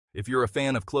If you're a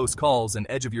fan of close calls and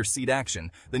edge-of-your-seat action,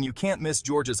 then you can't miss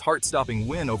Georgia's heart-stopping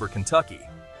win over Kentucky.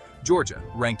 Georgia,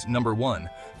 ranked number 1,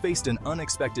 faced an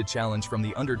unexpected challenge from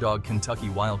the underdog Kentucky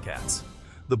Wildcats.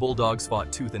 The Bulldogs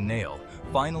fought tooth and nail,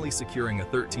 finally securing a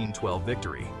 13-12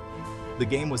 victory. The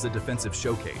game was a defensive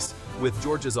showcase, with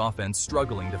Georgia's offense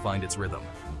struggling to find its rhythm.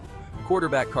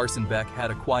 Quarterback Carson Beck had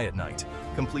a quiet night,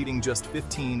 completing just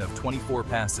 15 of 24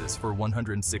 passes for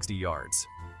 160 yards.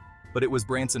 But it was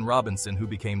Branson Robinson who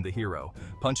became the hero,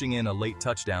 punching in a late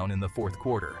touchdown in the fourth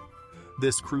quarter.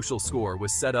 This crucial score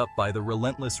was set up by the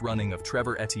relentless running of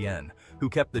Trevor Etienne, who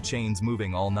kept the chains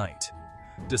moving all night.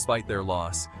 Despite their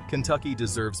loss, Kentucky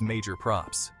deserves major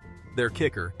props. Their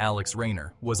kicker, Alex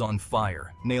Raynor, was on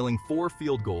fire, nailing 4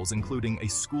 field goals including a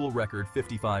school-record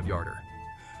 55-yarder.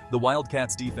 The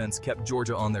Wildcats' defense kept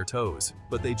Georgia on their toes,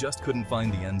 but they just couldn't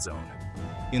find the end zone.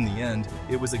 In the end,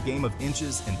 it was a game of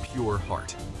inches and pure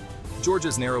heart.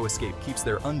 Georgia's narrow escape keeps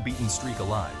their unbeaten streak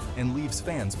alive and leaves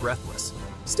fans breathless.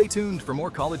 Stay tuned for more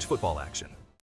college football action.